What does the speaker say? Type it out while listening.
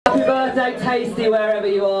birthday tasty wherever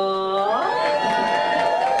you are.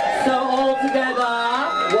 So all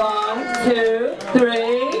together, 1, 2,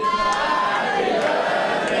 3.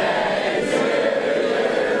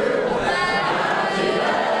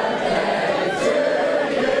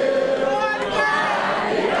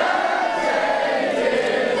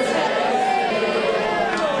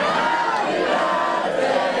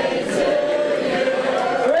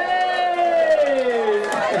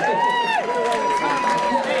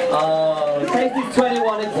 Oh, Tasty's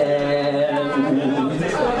 21 again.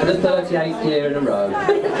 For the 38th year in a row.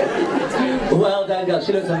 Well done, girl.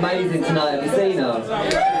 She looks amazing tonight. Have you seen her?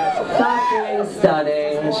 Fucking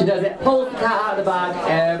stunning. She does it. Pulls the cat out of the bag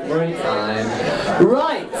every time.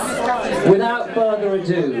 Right. Without further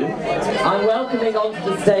ado, I'm welcoming onto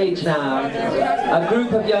the stage now a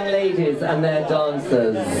group of young ladies and their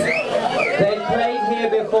dancers. They've played here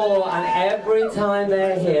before, and every time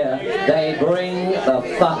they're here, they bring the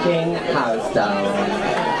fucking house down.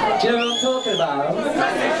 Do you know what I'm talking about? Do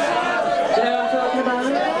you know what I'm talking about?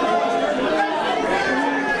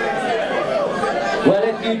 Well,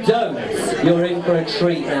 if you don't, you're in for a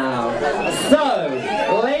treat now. So,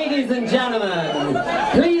 ladies and gentlemen,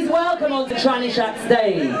 please welcome onto Tranny Shack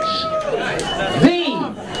stage, the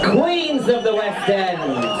Queens of the West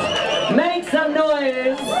End. Make some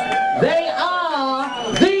noise. They are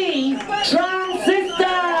the Transistors!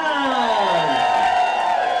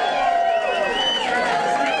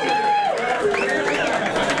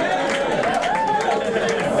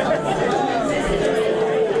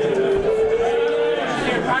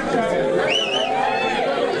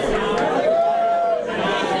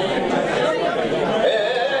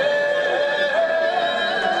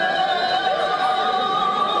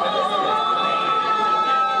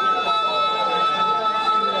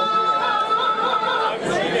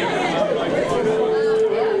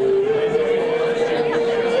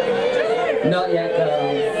 Not yet,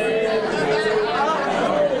 girls.